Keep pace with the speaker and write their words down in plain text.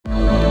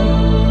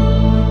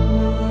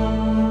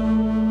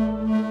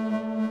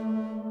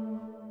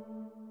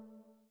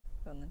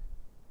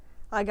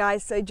Hi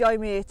guys, so join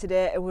me here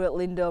today and we're at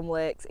Lindholme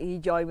Lakes and you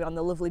join me on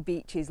the lovely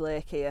Beaches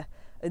Lake here,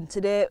 and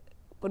today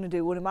I'm going to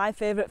do one of my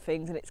favourite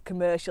things, and it's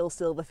commercial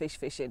silverfish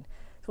fishing.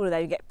 It's one of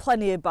them, you get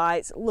plenty of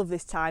bites, love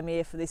this time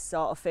here for this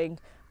sort of thing,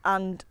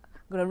 and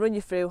I'm going to run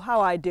you through how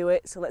I do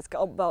it, so let's get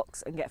on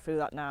box and get through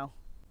that now.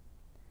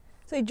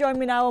 So you join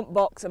me now on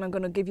box and I'm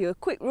going to give you a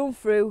quick run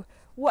through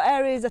what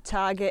areas I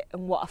target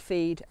and what I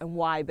feed and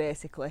why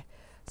basically.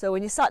 So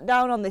when you sat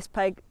down on this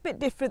peg, a bit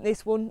different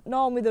this one,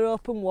 normally they're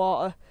open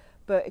water,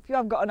 but if you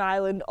have got an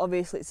island,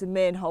 obviously it's the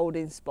main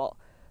holding spot.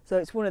 So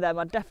it's one of them,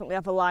 I'd definitely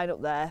have a line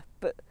up there,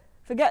 but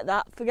forget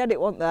that, forget it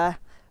wasn't there.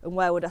 And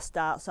where would I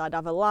start? So I'd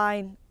have a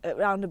line at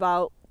around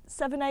about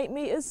 7-8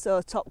 metres,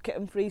 so top kit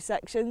and 3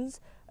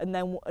 sections, and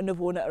then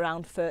another one at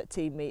around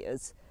 13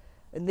 metres.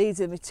 And these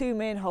are my two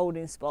main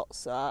holding spots,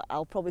 so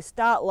I'll probably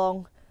start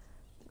long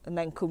and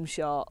then come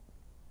short.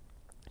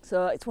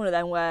 So it's one of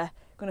them where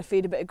I'm going to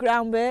feed a bit of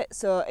ground bait.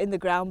 So in the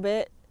ground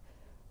bait,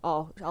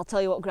 I'll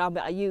tell you what ground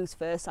bait I use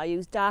first. I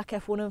use dark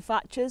F1 and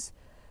Thatchers.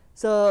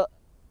 So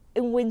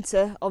in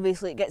winter,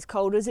 obviously it gets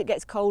colder. As it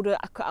gets colder,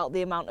 I cut out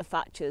the amount of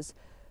Thatchers.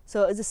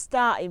 So as a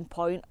starting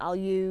point, I'll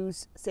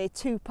use, say,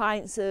 2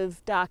 pints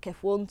of dark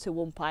F1 to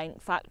 1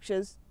 pint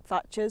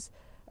Thatchers.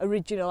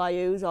 Original I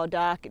use, or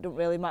dark, it doesn't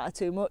really matter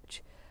too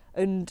much.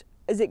 And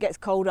as it gets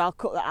colder, I'll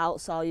cut that out,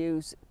 so I'll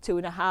use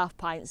 2.5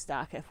 pints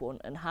dark F1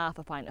 and half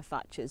a pint of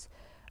Thatchers.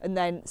 And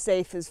then,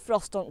 say if there's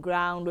frost on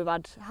ground, we've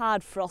had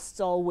hard frosts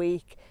all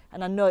week,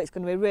 and I know it's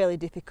going to be really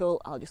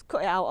difficult, I'll just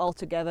cut it out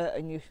altogether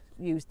and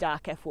use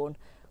dark F1.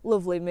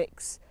 Lovely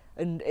mix,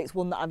 and it's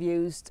one that I've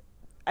used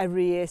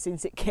every year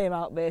since it came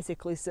out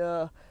basically,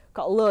 so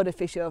got a load of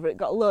fish over it,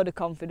 got a load of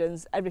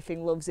confidence,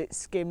 everything loves it,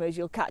 skimmers,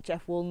 you'll catch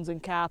F1s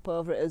and carp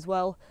over it as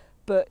well,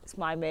 but it's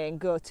my main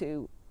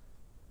go-to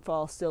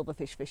for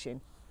silverfish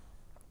fishing.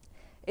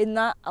 In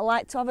that, I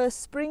like to have a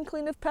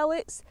sprinkling of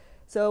pellets.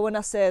 So when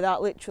I say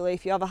that, literally,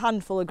 if you have a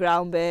handful of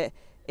ground bait,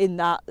 in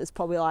that there's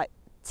probably like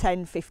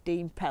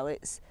 10-15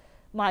 pellets,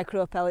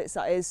 micro pellets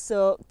that is,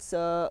 soaked,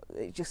 so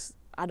it just,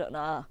 I don't know,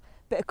 a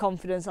bit of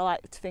confidence. I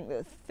like to think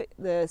that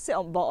they sit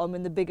on bottom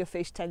and the bigger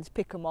fish tend to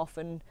pick them off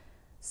and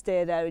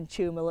stay there and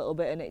chew them a little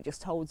bit, and it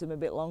just holds them a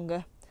bit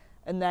longer.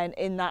 And then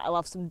in that I'll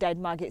have some dead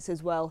maggots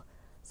as well.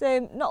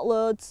 Same, not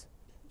loads,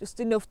 just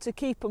enough to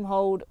keep them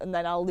hold, and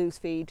then I'll loose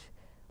feed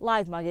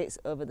live maggots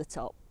over the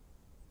top.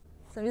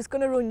 So I'm just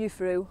going to run you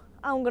through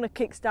how I'm going to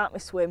kickstart my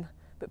swim,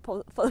 but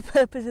for the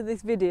purpose of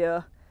this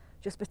video,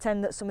 just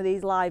pretend that some of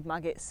these live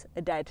maggots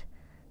are dead.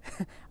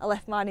 I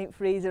left mine in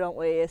freezer on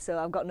way here, so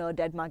I've got no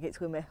dead maggots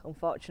with me,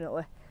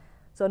 unfortunately.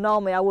 So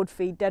normally I would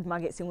feed dead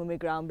maggots in with my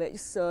ground bait,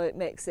 just so it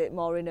makes it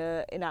more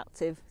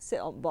inactive, sit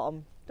on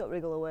bottom, don't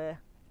wriggle away.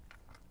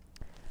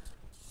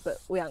 But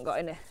we ain't got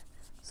any.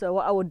 So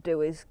what I would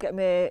do is get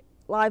me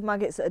live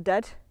maggots that are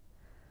dead,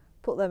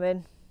 put them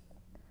in,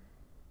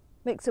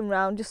 mix them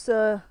round just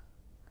so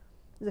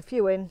there's a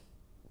few in,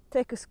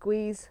 take a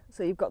squeeze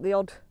so you've got the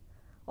odd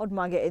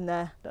maggot in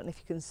there, don't know if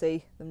you can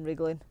see them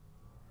wriggling.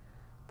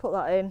 Put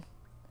that in,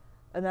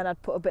 and then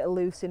I'd put a bit of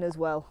loose in as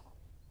well.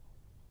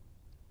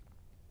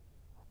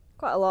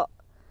 Quite a lot.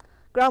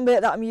 Ground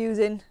bait that I'm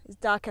using is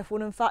dark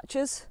F1 and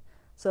Thatchers.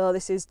 So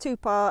this is 2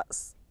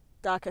 parts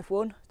dark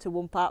F1 to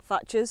 1 part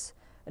Thatchers,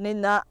 and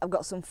in that I've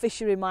got some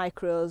fishery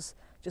micros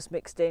just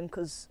mixed in,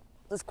 because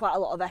there's quite a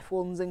lot of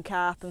F1s and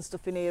carp and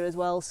stuff in here as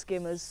well,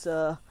 skimmers,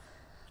 so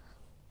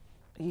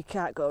you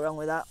can't go wrong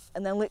with that.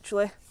 And then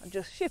literally I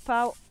just ship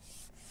out,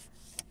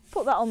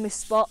 put that on my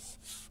spot,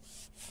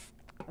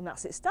 and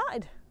that's it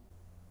started.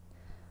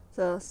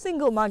 So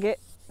single maggot,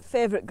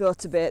 favourite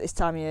go-to bait this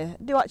time of year.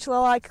 I do actually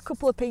like a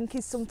couple of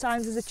pinkies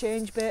sometimes as a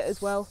change bait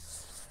as well,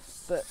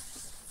 but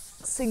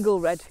single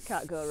red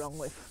can't go wrong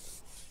with.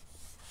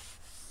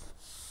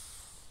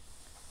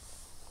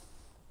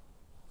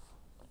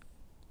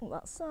 On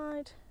that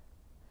side,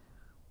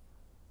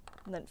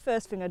 and then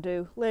first thing I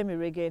do, lay my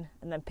rig in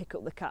and then pick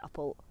up the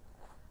catapult.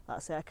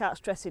 That's it, I can't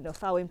stress enough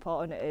how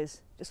important it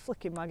is, just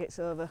flicking maggots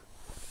over.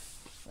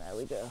 There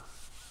we go.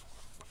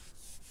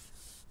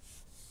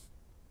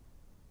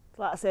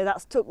 Like I say,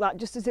 that's took that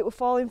just as it were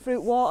falling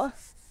through water.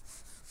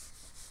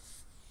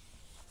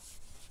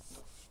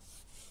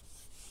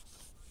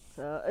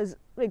 So as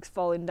rig's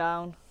falling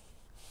down,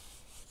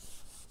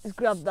 just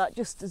grab that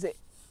just as it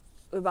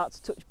we're about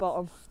to touch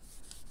bottom.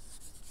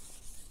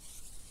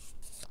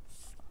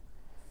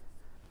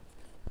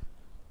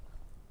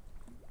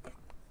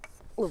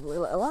 Lovely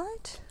little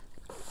light.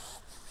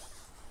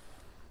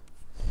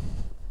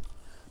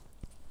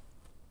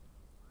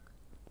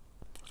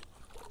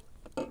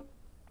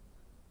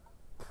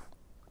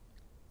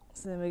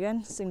 Same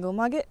again, single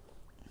maggot.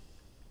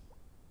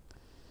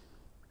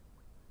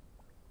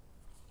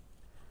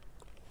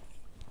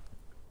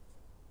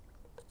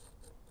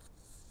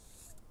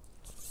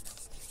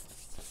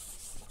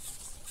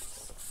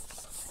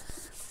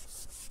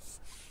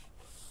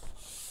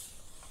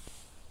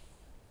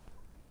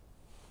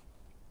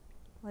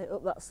 Light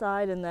up that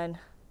side and then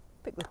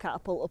pick the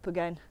catapult up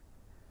again.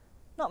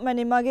 Not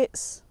many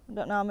maggots, I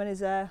don't know how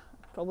many's there,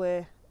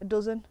 probably a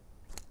dozen.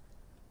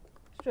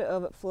 straight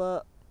over the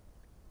float,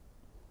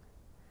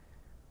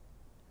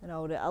 and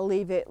hold it. I'll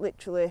leave it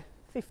literally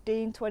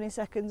 15-20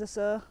 seconds or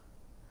so.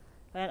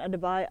 If I ain't had a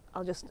bite,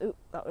 I'll just, oop,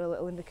 that was a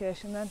little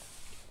indication then.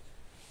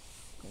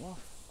 Come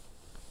off.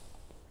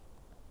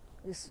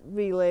 Just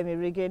relay my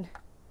rigging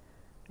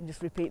and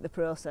just repeat the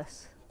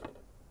process.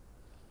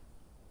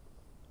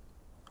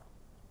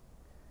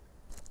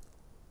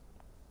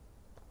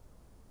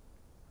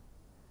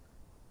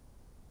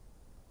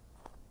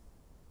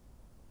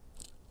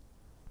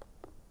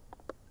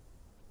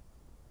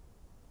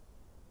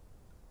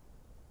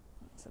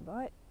 That's a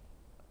bite.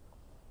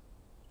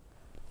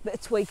 Bit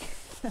of twig.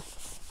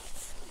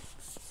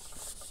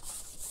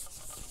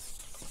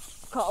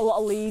 Caught a lot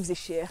of leaves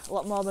this year, a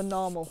lot more than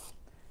normal.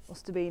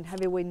 Must have been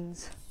heavy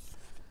winds.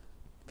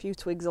 A few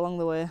twigs along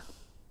the way.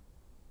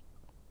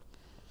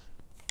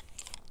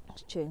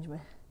 Just change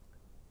my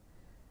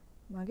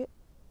maggot.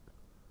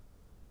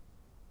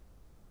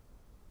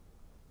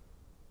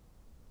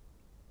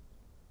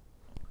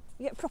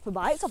 You get proper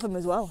bites off them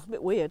as well, a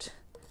bit weird.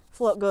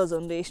 Float goes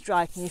under, you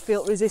strike and you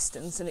feel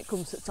resistance and it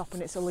comes to the top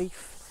and it's a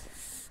leaf.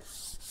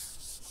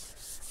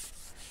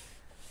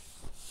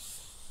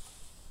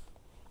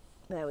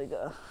 There we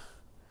go.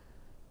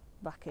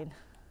 Back in.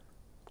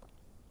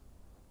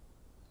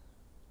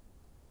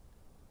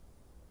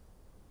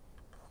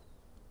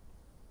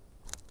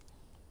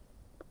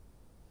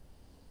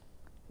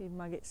 Few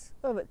maggots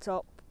over the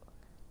top.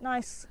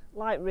 Nice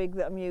light rig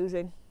that I'm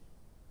using.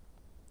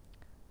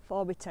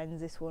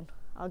 4x10s this one.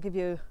 I'll give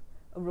you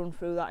a run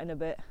through that in a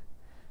bit.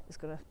 Just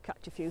gonna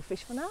catch a few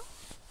fish for now.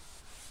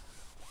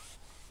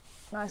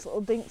 Nice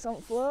little dinks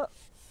on float.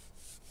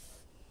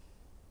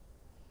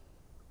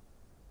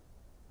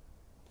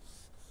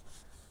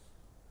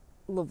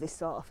 Love this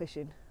sort of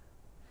fishing.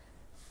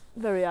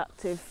 Very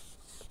active,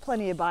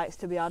 plenty of bites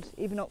to be had,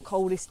 even on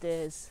coldest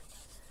days.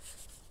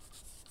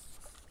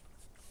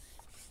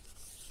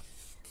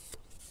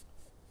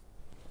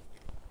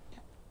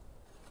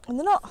 And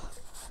they're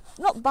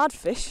not bad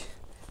fish.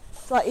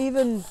 It's like,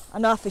 even, I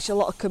know I fish a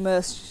lot of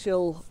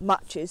commercial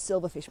matches,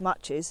 silverfish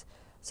matches,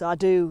 so I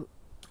do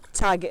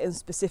target them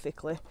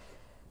specifically.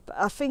 But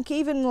I think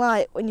even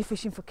like when you're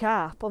fishing for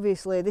carp,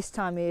 obviously this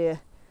time of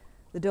year,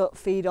 they don't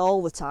feed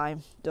all the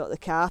time, don't the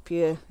carp?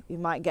 You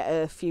might get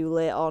a few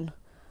late on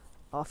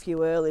or a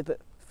few early,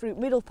 but through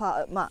middle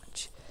part of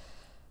match,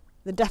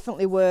 they're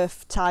definitely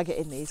worth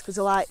targeting these because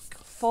they're like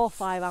 4 or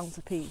 5 ounce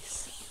a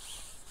piece.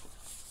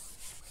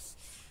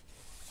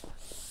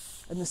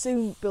 And they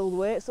soon build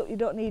weight, so you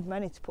don't need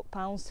many to put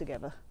pounds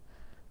together.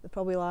 They're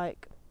probably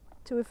like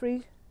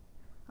 3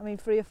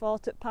 or 4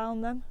 to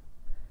pound them,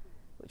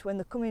 which when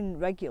they come in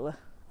regular,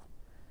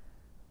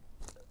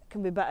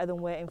 can be better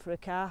than waiting for a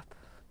carp.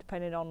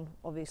 Depending on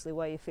obviously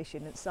where you're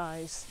fishing and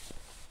size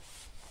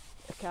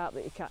the carp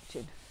that you're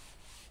catching.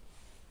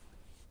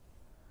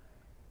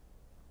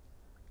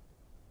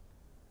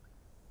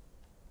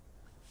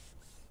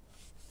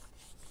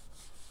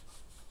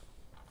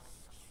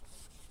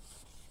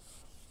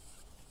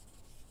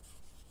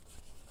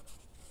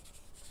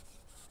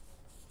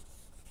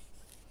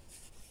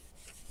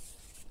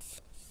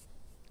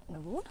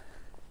 Another one.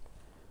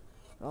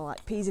 All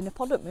like peas in a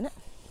pod at the minute.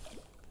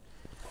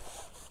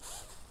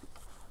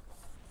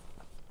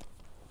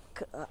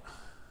 Look at that.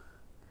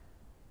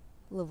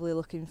 Lovely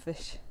looking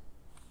fish.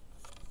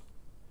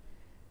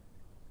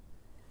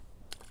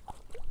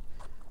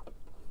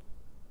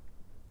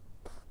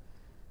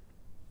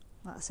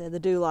 Like I say, they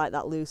do like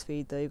that loose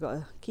feed though, you've got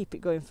to keep it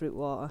going through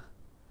water.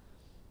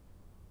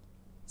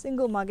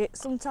 Single maggot,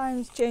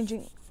 sometimes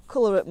changing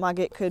colour at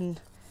maggot can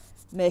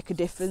make a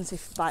difference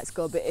if bites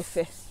go a bit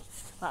iffy.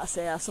 Like I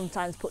say, I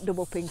sometimes put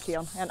double pinky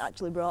on. I haven't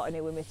actually brought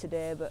any with me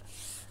today, but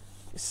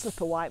just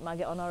slip a white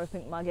maggot on or a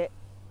pink maggot,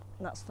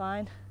 and that's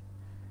fine.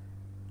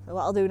 So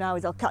what I'll do now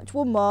is I'll catch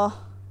one more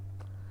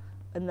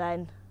and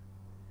then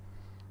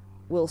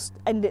we'll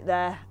end it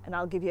there, and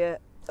I'll give you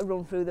a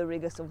run through the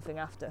rig or something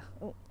after.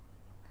 Oh,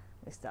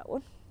 missed that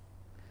one.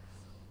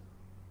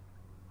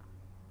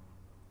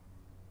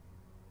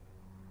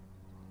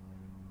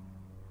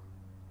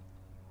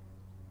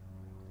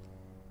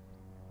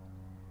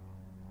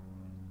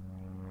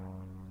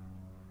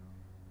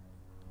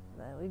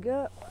 There we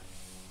go.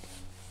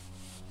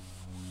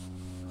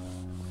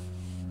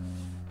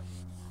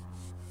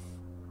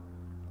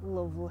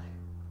 Lovely.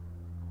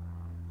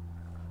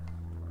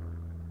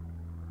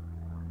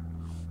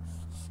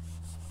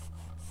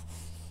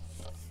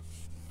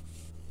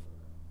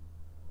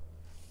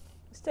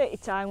 Just take your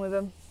time with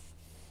them.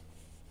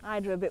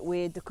 Either a bit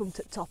weird, they come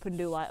to the top and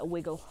do like a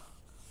wiggle.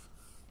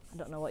 I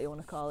don't know what you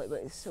want to call it,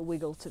 but it's a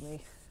wiggle to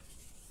me.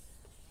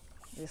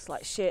 Just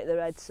like shake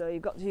their head, so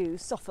you've got to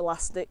use soft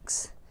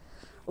elastics,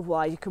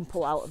 otherwise you can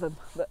pull out of them.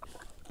 But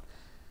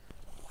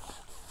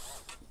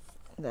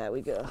there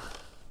we go.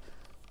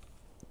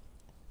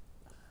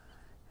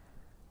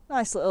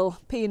 Nice little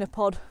pea in a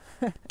pod,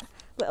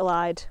 little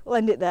hide. We'll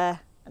end it there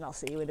and I'll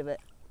see you in a bit.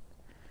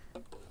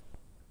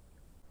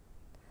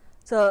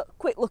 So,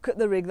 quick look at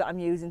the rig that I'm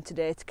using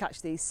today to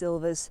catch these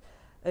silvers.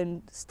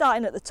 And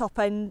starting at the top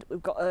end,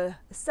 we've got a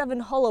 7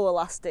 hollow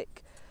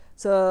elastic.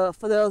 So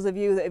for those of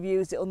you that have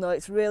used it will know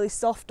it's really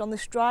soft on the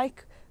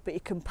strike, but you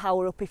can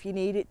power up if you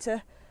need it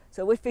to.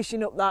 So we're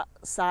fishing up that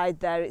side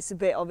there, it's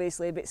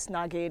obviously a bit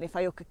snaggy, and if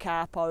I hook a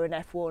carp or an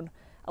F1,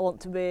 I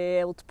want to be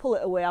able to pull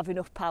it away, have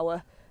enough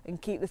power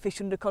and keep the fish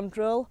under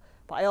control.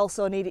 But I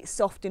also need it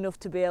soft enough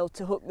to be able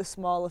to hook the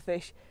smaller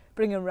fish,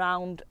 bring them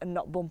round and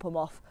not bump them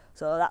off.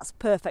 So that's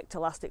perfect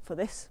elastic for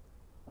this.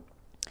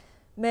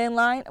 Main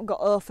line, I've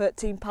got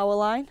 013 power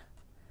line.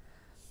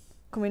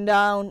 Coming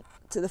down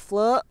to the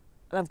float,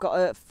 and I've got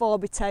a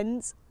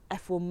 4x10s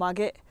F1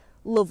 maggot.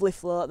 Lovely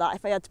float that.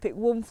 If I had to pick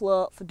one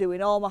float for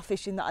doing all my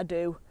fishing that I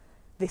do,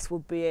 this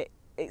would be it.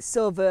 It's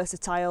so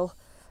versatile.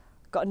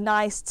 Got a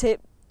nice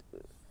tip,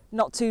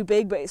 not too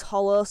big, but it's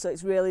hollow, so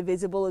it's really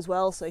visible as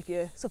well. So if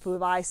you suffer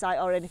with eyesight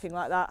or anything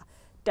like that,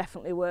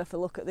 definitely worth a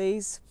look at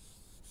these.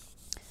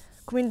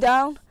 Coming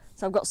down,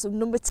 so I've got some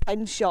number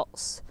 10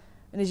 shots,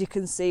 and as you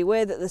can see,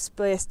 where that they're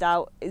spaced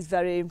out is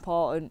very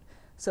important.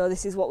 So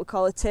this is what we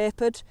call a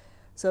tapered.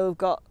 So we've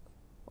got,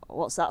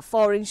 what's that,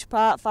 4-inch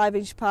part,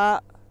 5-inch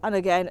part, and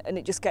again, and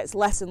it just gets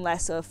less and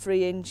less, so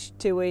 3-inch,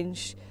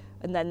 2-inch,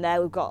 and then there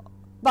we've got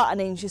about 1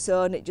 inch or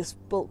so, and it just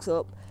bulks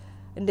up.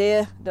 And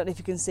here, I don't know if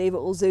you can see,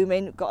 but we'll zoom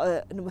in, we've got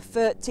a number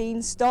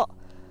 13 stot.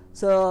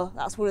 So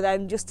that's one of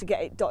them, just to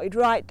get it dotted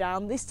right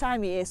down. This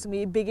time of year, some of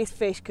your biggest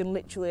fish can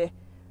literally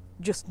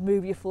just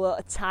move your float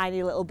a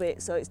tiny little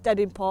bit, so it's dead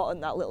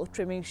important, that little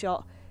trimming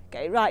shot.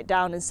 Get it right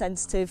down and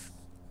sensitive.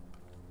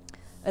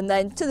 And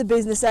then to the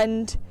business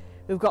end,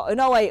 we've got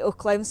an 08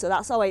 hook length, so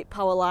that's 08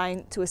 power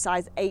line to a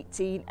size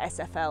 18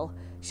 SFL.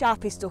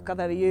 Sharpest hook I've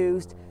ever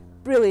used.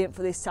 Brilliant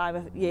for this time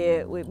of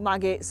year with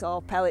maggots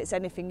or pellets,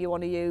 anything you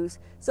want to use.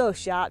 So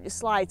sharp, just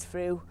slides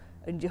through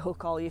and you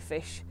hook all your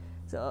fish.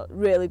 So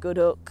really good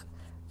hook.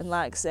 And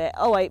like I say,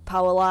 08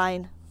 power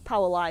line.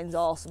 Power line's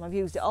awesome. I've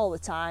used it all the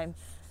time.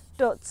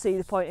 Don't see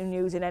the point in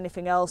using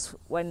anything else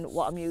when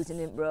what I'm using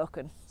isn't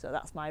broken. So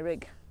that's my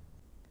rig.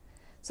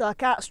 So I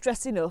can't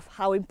stress enough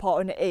how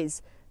important it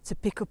is to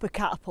pick up a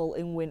catapult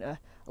in winter.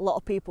 A lot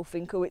of people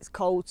think, oh, it's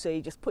cold, so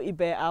you just put your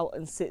bait out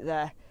and sit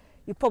there.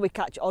 You'll probably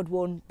catch odd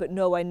one, but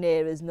nowhere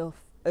near as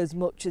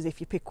much as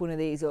if you pick one of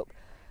these up.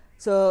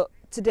 So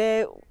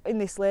today in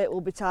this lake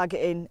we'll be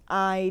targeting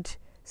eyed,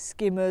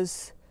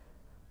 skimmers,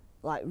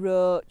 like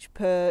roach,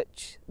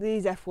 perch,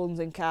 these F1s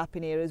and carp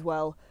in here as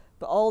well.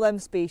 But all them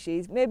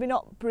species, maybe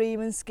not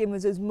bream and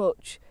skimmers as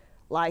much,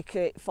 like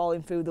it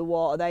falling through the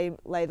water, they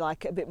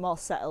like it a bit more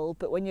settled,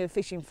 but when you're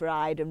fishing for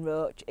eyed and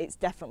roach, it's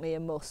definitely a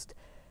must.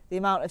 The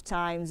amount of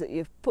times that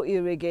you've put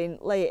your rig in,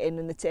 lay it in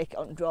and they take it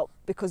on drop,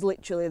 because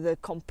literally they're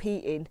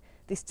competing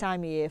this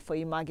time of year for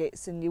your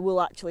maggots, and you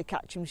will actually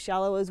catch them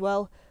shallow as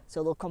well,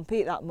 so they'll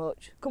compete that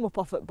much, come up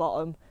off at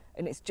bottom,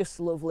 and it's just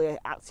a lovely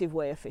active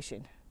way of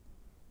fishing.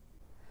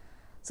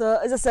 So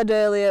as I said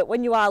earlier,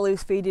 when you are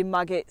loose feeding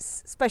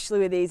maggots, especially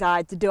with these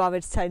eyed, they do have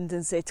a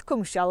tendency to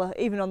come shallow,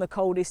 even on the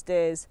coldest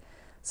days.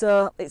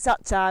 So it's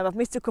that time, I've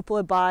missed a couple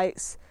of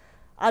bites,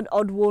 had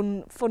odd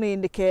one funny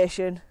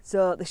indication,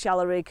 so the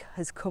shallow rig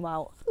has come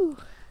out. Ooh,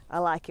 I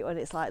like it when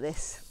it's like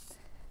this.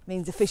 It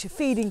means the fish are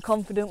feeding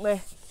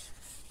confidently,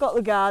 got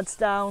the guards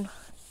down,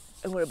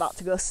 and we're about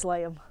to go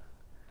slay them.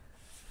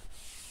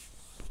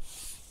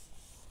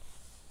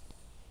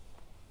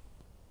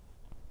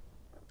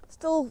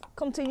 Still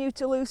continue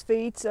to loose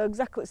feed, so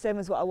exactly the same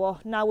as what I was.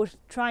 Now we're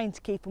trying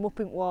to keep them up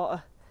in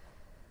water.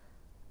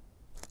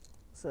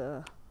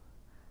 So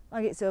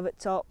maggots over the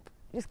top.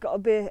 Just got to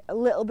be a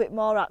little bit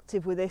more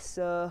active with this,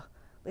 so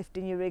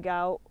lifting your rig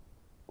out,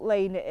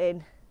 laying it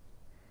in,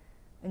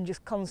 and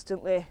just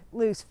constantly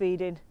loose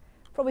feeding.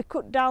 Probably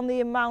cut down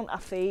the amount I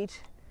feed,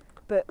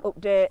 but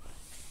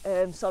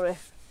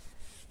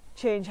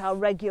change how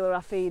regular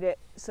I feed it.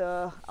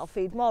 So I'll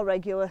feed more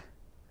regular.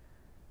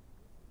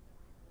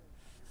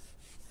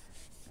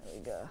 There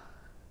we go.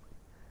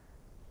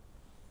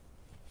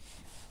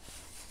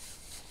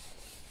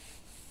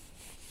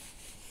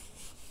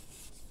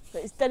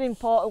 But it's dead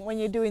important when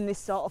you're doing this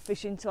sort of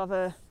fishing to have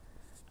a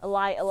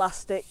light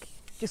elastic,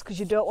 just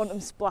because you don't want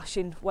them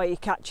splashing where you're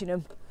catching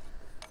them.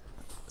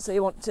 So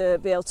you want to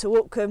be able to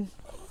hook them,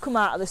 come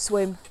out of the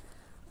swim,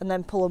 and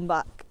then pull them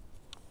back.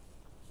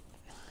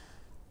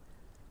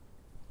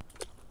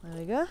 There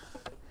we go.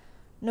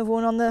 Another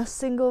one on the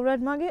single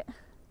red maggot.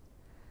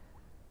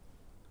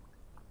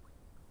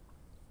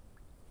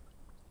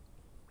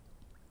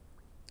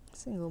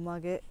 Single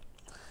maggot.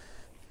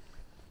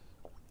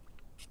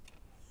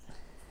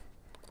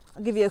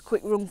 I'll give you a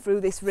quick run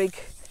through this rig.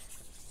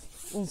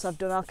 Once I've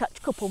done, I'll catch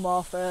a couple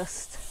more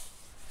first,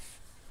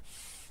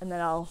 and then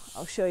I'll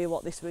show you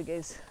what this rig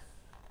is.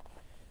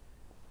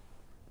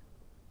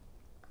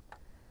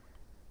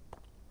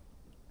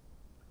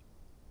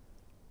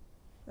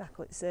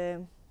 Exactly the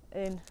same.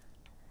 In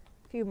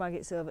a few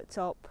maggots over the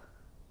top.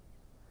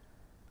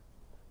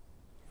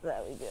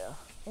 There we go.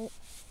 Oh.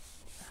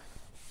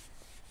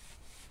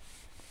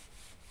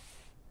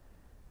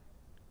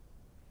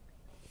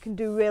 Can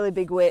do really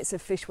big weights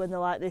of fish when they're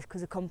like this,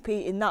 because they're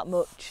competing that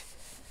much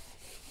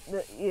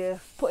that you're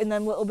putting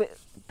them little bit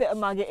of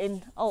maggot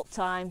in all the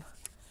time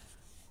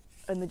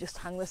and they just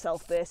hang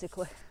themselves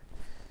basically.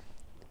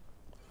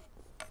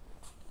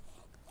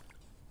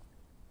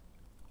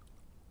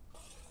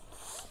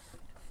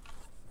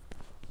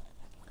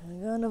 There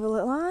we go, another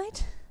little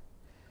hide.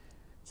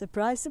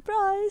 Surprise,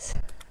 surprise.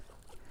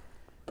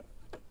 Look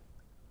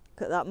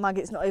at that,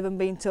 magot's not even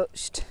been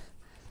touched.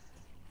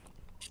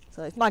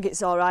 So if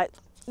magot's alright,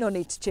 no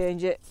need to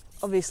change it.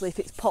 Obviously if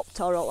it's popped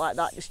or out like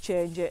that, just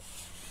change it.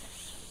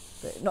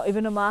 But not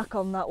even a mark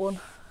on that one.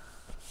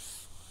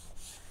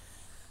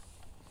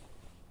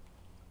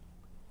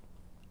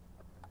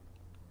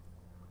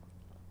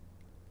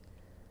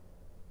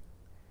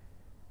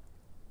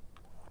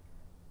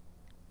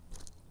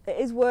 It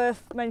is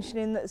worth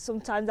mentioning that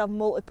sometimes I have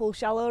multiple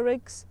shallow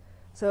rigs,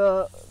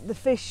 so the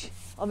fish,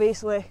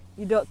 obviously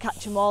you don't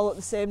catch them all at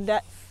the same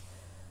depth,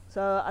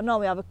 so I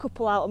normally have a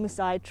couple out on my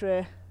side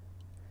tray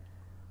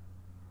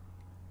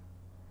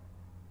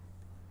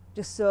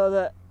just so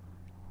that,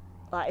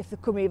 like, if they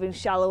come even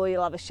shallower,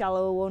 you'll have a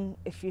shallower one.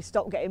 If you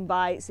stop getting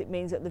bites, it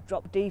means that they've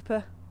dropped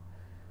deeper.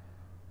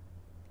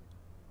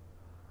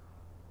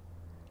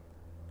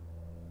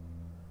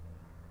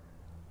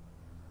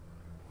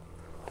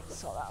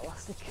 Saw that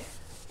elastic,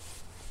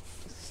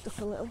 just stuck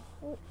a little.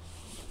 Oh.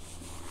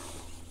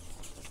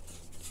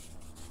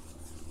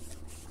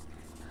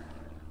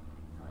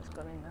 Oh, it's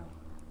gone in now.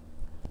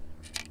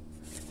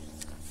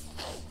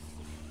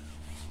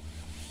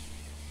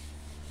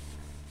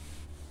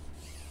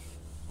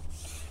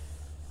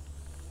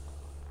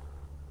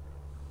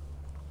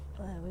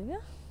 There we go.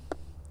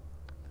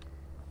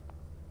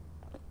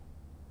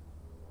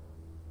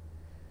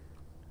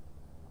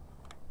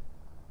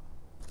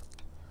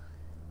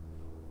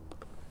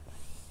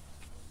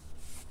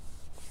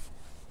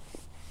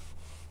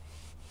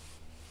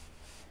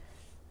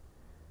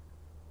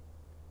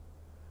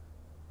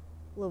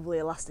 Lovely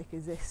elastic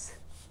is this.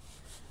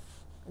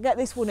 I'll get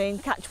this one in,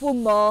 catch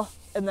one more,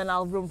 and then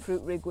I'll run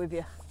fruit rig with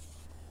you.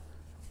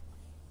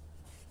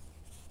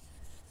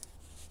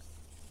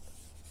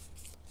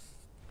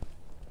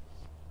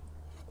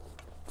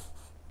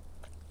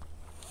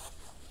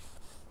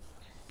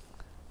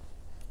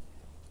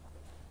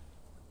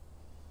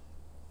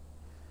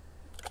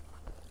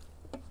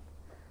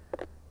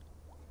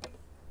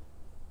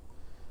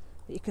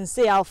 You can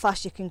see how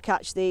fast you can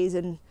catch these,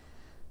 and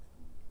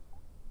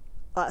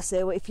like I say,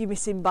 if you're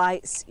missing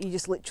bites, you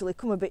just literally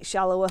come a bit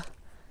shallower,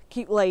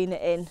 keep laying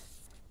it in,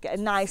 get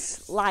a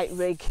nice light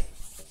rig,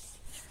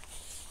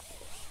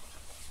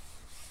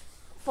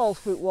 falls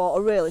through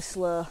water really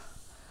slow,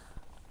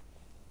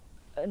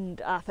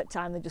 and half at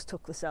time they just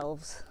took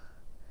themselves.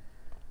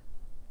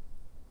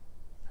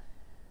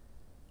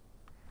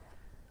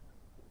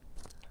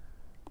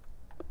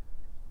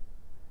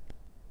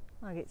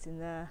 Maggots in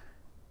there.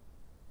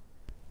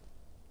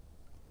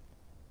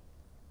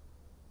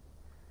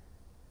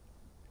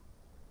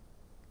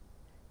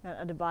 I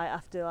had a bite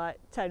after like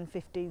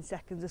 10-15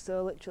 seconds or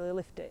so, literally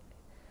lift it,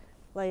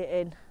 lay it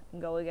in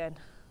and go again.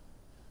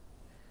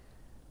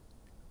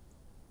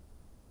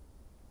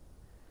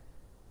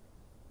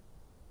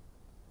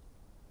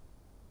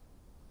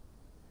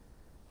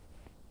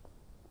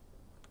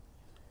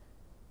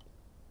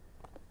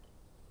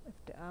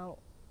 Lift it out,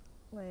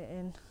 lay it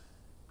in.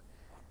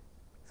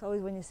 It's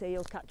always when you say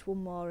you'll catch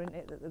one more in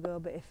it that they go a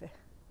bit iffy.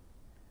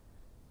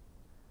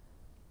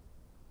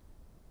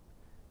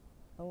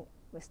 Oh.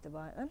 Missed a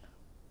bite then.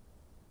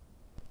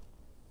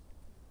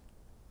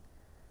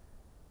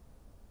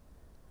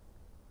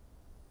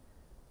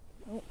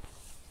 Oh.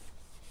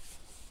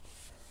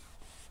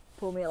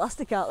 Pull me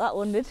elastic out, that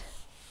one did.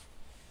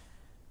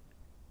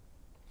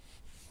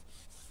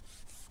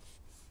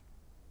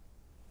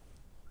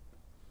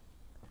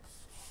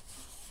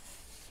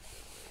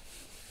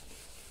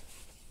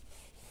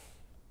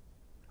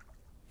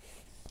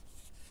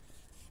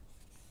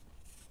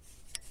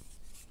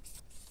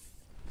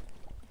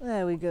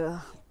 There we go.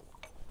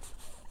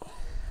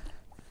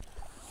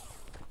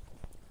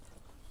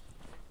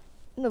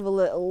 Another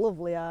little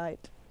lovely hide.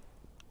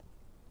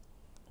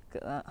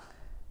 Look at that.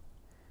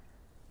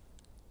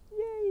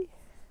 Yay!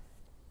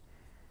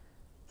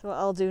 So what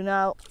I'll do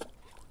now,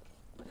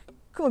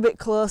 come a bit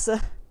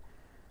closer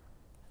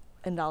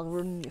and I'll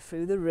run you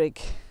through the rig.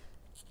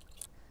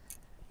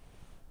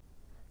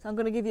 So I'm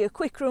going to give you a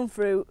quick run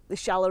through the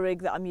shallow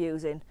rig that I'm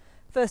using.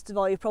 First of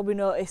all, you probably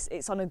notice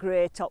it's on a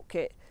grey top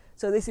kit.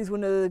 So this is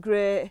one of the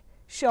grey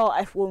short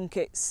F1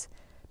 kits.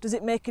 Does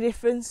it make a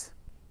difference?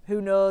 Who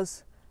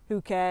knows?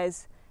 Who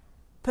cares?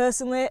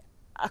 Personally,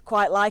 I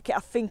quite like it. I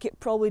think it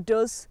probably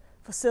does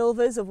for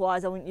silvers,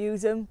 otherwise I wouldn't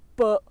use them.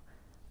 But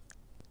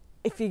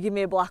if you give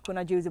me a black one,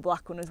 I'd use a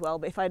black one as well.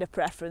 But if I had a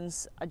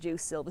preference, I'd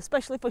use silver,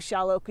 especially for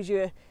shallow, because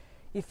you're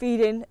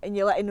feeding and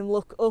you're letting them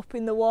look up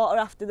in the water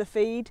after the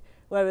feed.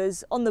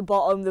 Whereas on the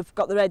bottom, they've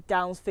got their head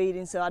down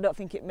feeding, so I don't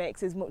think it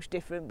makes as much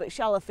difference. But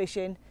shallow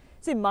fishing,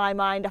 it's in my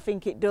mind, I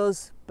think it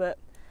does, but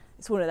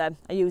it's one of them.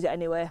 I use it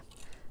anyway.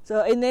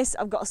 So in this,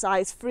 I've got a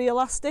size 3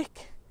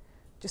 elastic,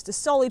 just a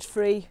solid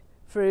 3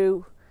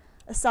 through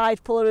a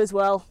side puller as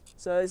well,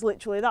 so it's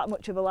literally that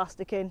much of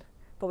elastic in,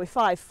 probably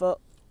 5 foot.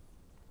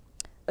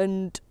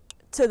 And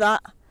to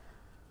that,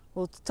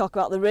 we'll talk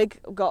about the rig.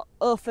 I've got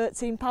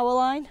 013 power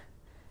line,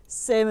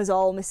 same as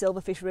all my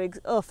silverfish rigs,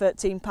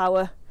 013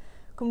 power.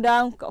 Come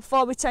down, got a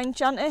 4x10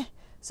 chanty.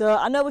 So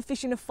I know we're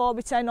fishing a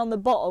 4x10 on the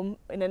bottom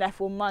in an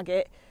F1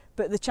 maggot,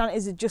 but the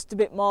chanties are just a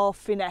bit more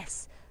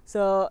finesse.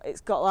 So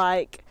it's got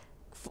like,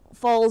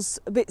 falls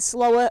a bit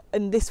slower,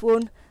 and this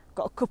one,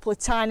 got a couple of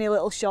tiny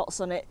little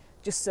shots on it,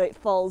 just so it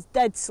falls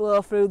dead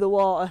slow through the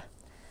water.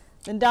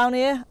 Then down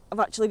here, I've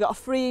actually got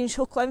a 3-inch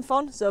hook length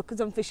on, so because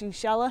I'm fishing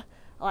shallow,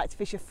 I like to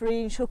fish a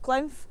 3-inch hook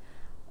length,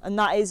 and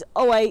that is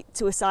 08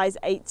 to a size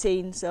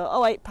 18,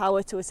 so 08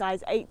 power to a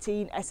size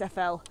 18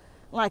 SFL.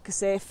 Like I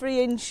say,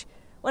 3-inch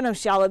when I'm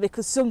shallow,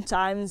 because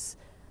sometimes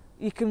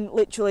you can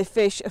literally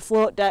fish a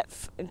float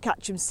depth and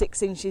catch them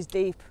 6 inches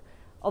deep.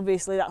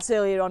 Obviously that's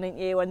earlier on in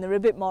year when they're a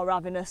bit more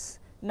ravenous.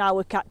 Now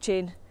we're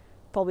catching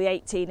probably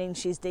 18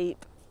 inches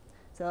deep.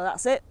 So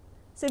that's it,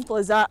 simple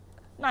as that.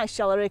 Nice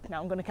shallow rig,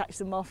 now I'm going to catch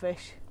some more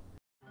fish.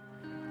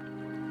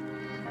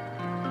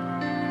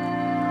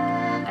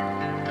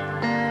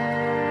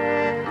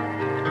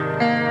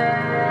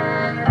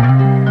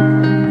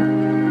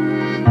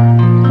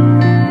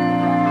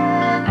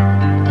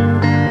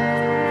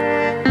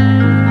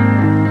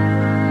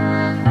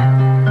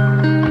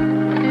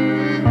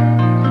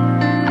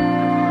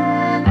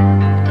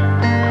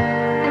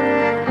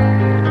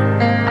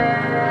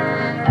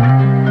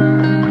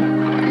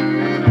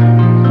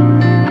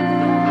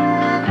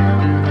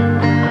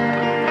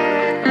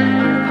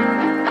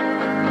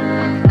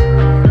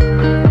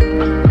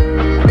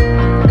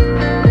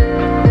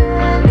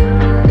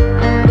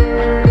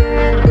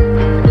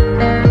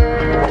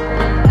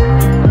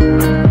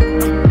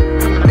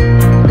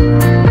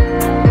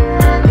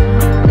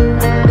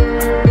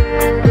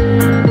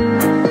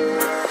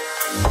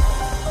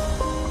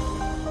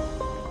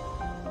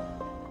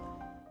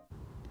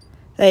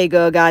 There you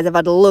go guys, I've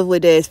had a lovely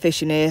day's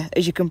fishing here.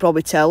 As you can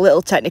probably tell,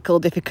 little technical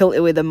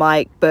difficulty with the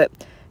mic, but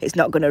it's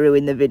not going to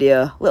ruin the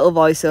video. Little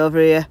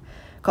voiceover here.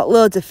 Got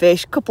loads of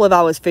fish, couple of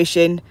hours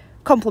fishing,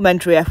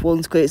 complimentary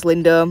F1s because it's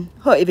Lindholme.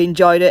 Hope you've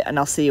enjoyed it, and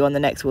I'll see you on the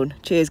next one.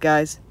 Cheers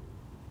guys.